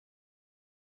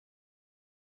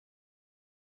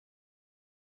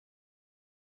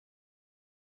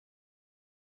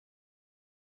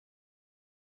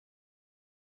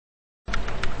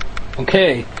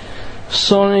Okay,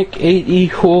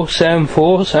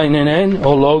 Sonic8E474 signing in,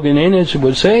 or logging in as you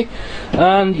would say.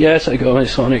 And yes, I got my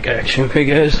Sonic action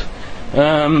figures,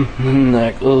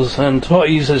 Knuckles and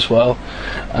toys as well.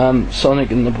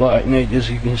 Sonic and the Black Knight, as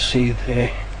you can see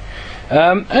there.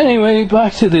 Anyway,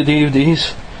 back to the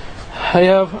DVDs. I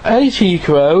have IT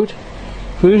Crowd,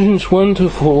 versions 1 to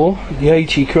 4, the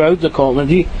IT Crowd, the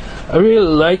comedy. I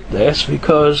really like this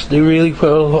because they really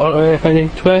put a lot of effort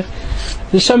into it.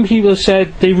 There's some people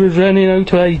said they were running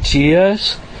out of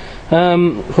ideas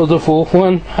for the fourth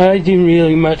one. I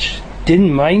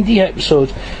didn't mind the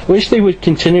episodes. Wish they would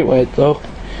continue it though.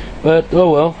 But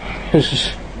oh well, this is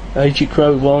IT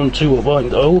Crowd 1,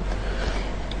 2.0,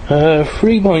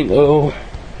 3.0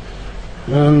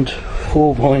 and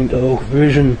 4.0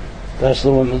 version. That's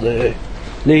the one with the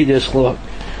latest look.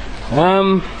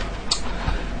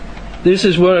 This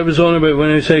is what I was on about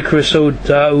when I say Chris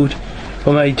O'Dowd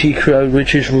from IT Crowd,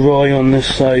 which is Roy on this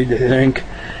side, I think.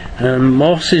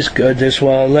 Moss is good as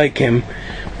well, I like him,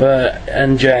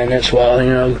 and Jen as well, you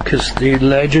know, because they're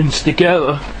legends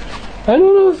together. I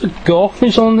don't know if the Goth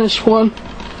is on this one.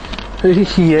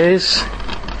 He is.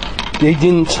 They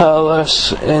didn't tell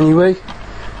us anyway.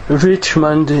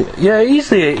 Richmond, yeah, he's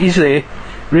there.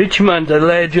 Richmond, a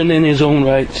legend in his own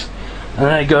right. And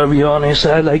I gotta be honest,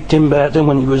 I liked him better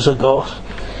when he was a Goth.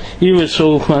 He was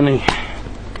so funny.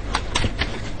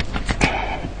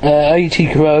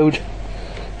 IT Crowd.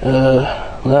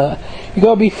 You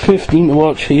gotta be 15 to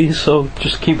watch these, so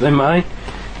just keep in mind.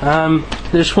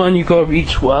 This one you gotta be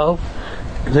 12.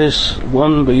 This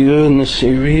one bigger in the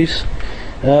series.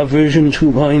 Version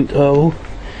 2.0.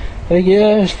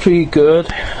 Yeah, it's pretty good.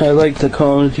 I like the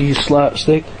comedy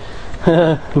slapstick.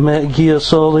 Metal Gear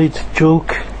Solid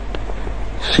joke.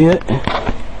 See it?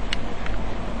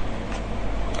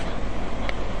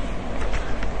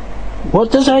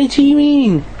 What does IT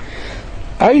mean?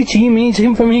 IT means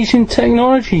information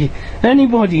technology.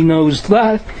 Anybody knows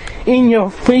that. In your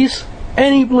face,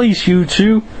 any place, you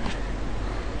two.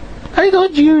 I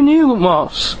thought you knew,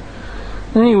 Moss.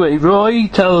 Anyway, Roy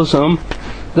tells them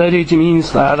that it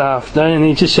means that after, and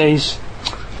he just says,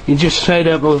 he just fed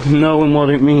up with knowing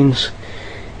what it means.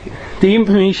 The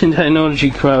information technology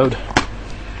crowd.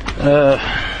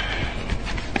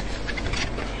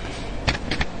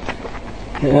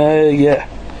 Yeah.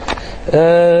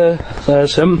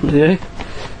 That's him, yeah.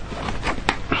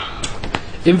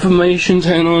 Information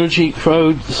technology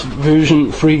crowd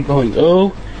version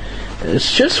 3.0.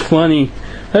 It's just funny.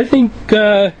 I think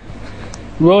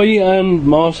Roy and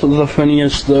Moss are the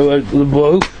funniest though out of the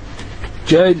both.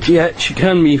 Yeah, she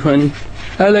can be funny.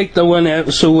 I like the one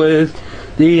episode where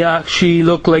they actually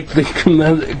look like the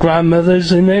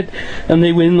grandmothers in it, and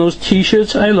they win those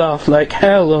t-shirts. I laughed like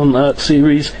hell on that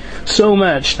series, so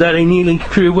much that I nearly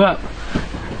threw up.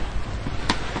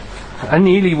 I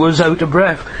nearly was out of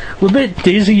breath. I'm a bit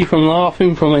dizzy from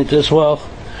laughing from it as well,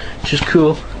 which is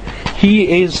cool.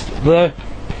 He is the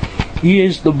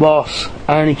boss,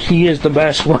 and he is the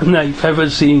best one I've ever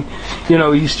seen. You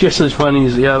know, he's just as funny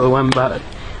as the other one, but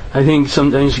I think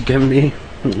sometimes he can be.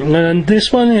 And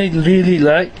this one I really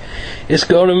like. It's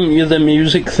got the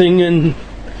music thing, and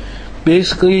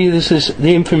basically this is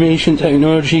the information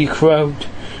technology crowd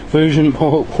version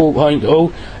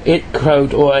 4.0, IT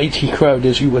Crowd, or IT Crowd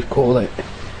as you would call it.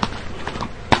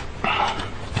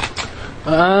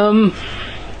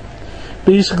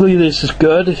 Basically this is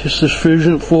good. It's this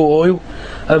version 4.0.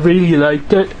 I really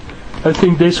liked it. I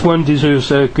think this one deserves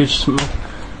a good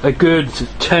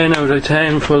 10 out of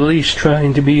 10 for at least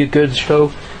trying to be a good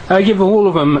show. I give all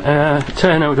of them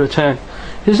 10 out of 10.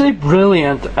 Is it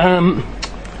brilliant? And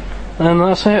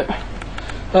that's it.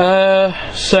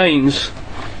 Signs.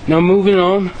 Now moving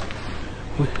on.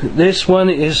 This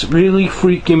one is really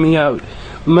freaking me out.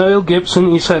 Mel Gibson,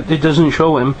 he said it doesn't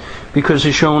show him because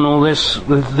he's showing all this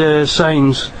with the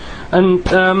signs. And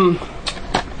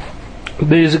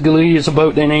basically it's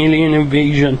about an alien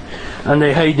invasion, and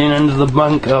they're hiding under the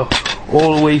bunker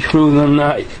all the way through the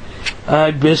night. I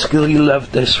basically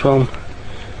loved this film.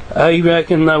 I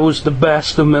reckon that was the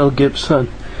best of Mel Gibson,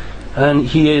 and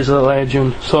he is a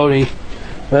legend. Sorry,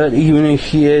 but even if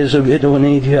he is a bit of an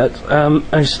idiot,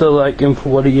 I still like him for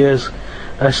what he is.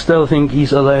 I still think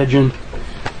he's a legend.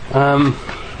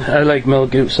 I like Mel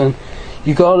Gibson.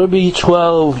 You gotta be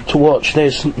 12 to watch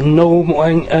this. No more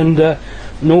under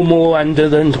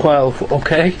than 12,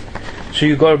 okay? So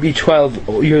you gotta be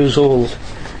 12 years old.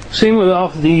 Same with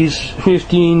half of these,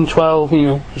 15, 12, you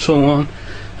know, so on.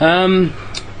 I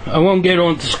won't get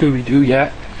on to Scooby-Doo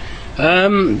yet.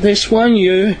 This one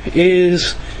here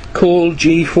is called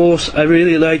G-Force. I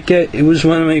really like it. It was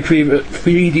one of my favourite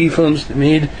 3D films they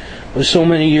made for so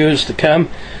many years to come.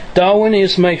 Darwin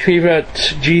is my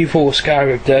favourite G-Force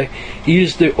character.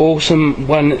 He's the awesome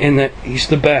one in it. He's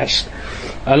the best.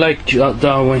 I like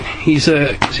Darwin. He's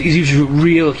a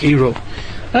real hero.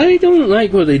 I don't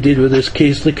like what they did with this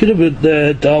case. They could have put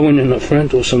Darwin in the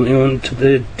front or something onto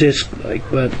the disc, like,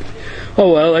 but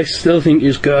oh well, I still think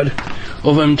it's good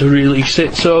of them to release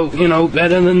it. So, you know,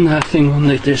 better than nothing on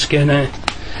the disc in it.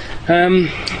 I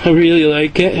really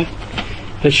like it.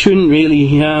 I shouldn't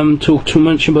really talk too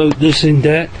much about this in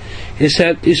depth,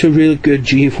 except it's a real good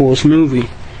G-Force movie.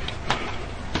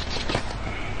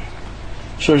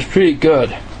 So it's pretty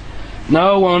good.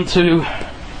 Now on to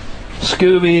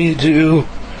Scooby-Doo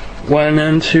 1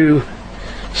 and 2.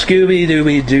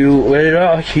 Scooby-Dooby-Doo, where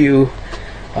are you?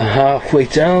 I'm halfway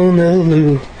down the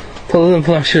loo, pull and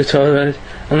flush the toilet,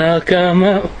 and I'll come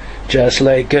out just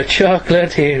like a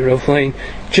chocolate aeroplane.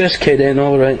 Just kidding,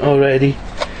 alright, already.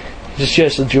 It's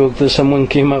just a joke that someone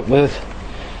came up with.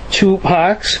 2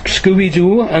 packs,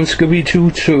 Scooby-Doo and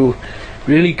Scooby-Doo 2.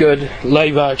 Really good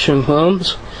live action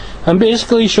films. I'm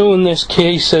basically showing this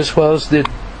case as well as the,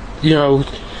 you know,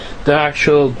 the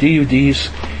actual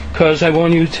DVDs, because I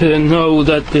want you to know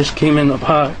that this came in the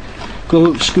pack.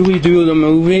 Go Scooby-Doo the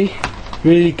movie,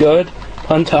 really good,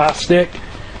 fantastic.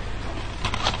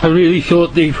 I really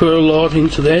thought they put a lot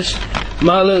into this.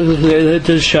 Matthew Lillard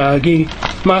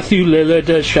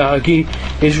as Shaggy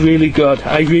is really good.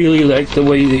 I really like the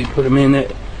way they put him in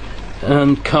it.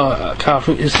 And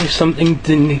Catherine, is there something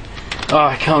Disney? Oh,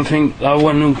 I can't think. That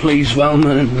one who plays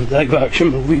Velma in the live action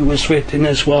movie was fitting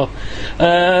as well.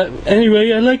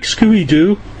 Anyway, I like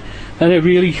Scooby-Doo, and I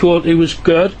really thought it was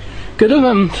good. Good of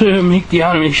them to make the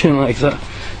animation like that.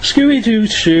 Scooby-Doo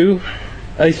 2,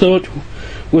 I thought,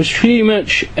 was pretty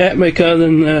much epicer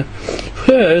than the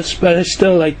first, but I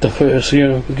still like the first, you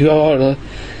know, God,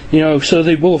 you know, so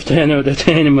they both 10 out of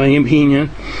 10 in my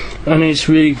opinion, and it's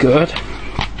really good.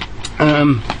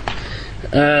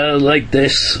 Like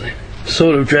this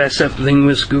sort of dress-up thing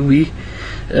with Scooby,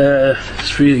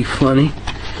 it's really funny.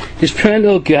 It's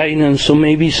parental guidance, so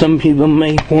maybe some people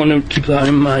may want to keep that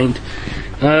in mind.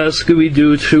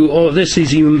 Scooby-Doo 2, oh, this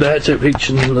is even better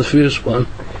picture than the first one.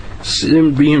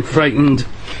 Him being frightened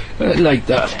like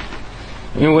that.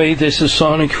 Anyway, this is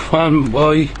Sonic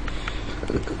Fanboy.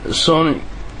 Sonic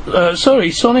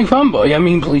Fanboy, I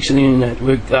mean PlayStation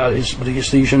Network, that is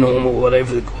PlayStation Home or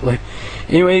whatever they call it.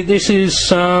 Anyway, this is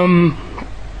Sonic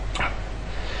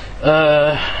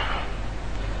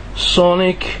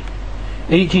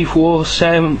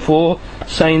 8474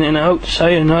 signing out.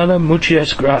 Sayonara,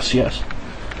 muchas gracias.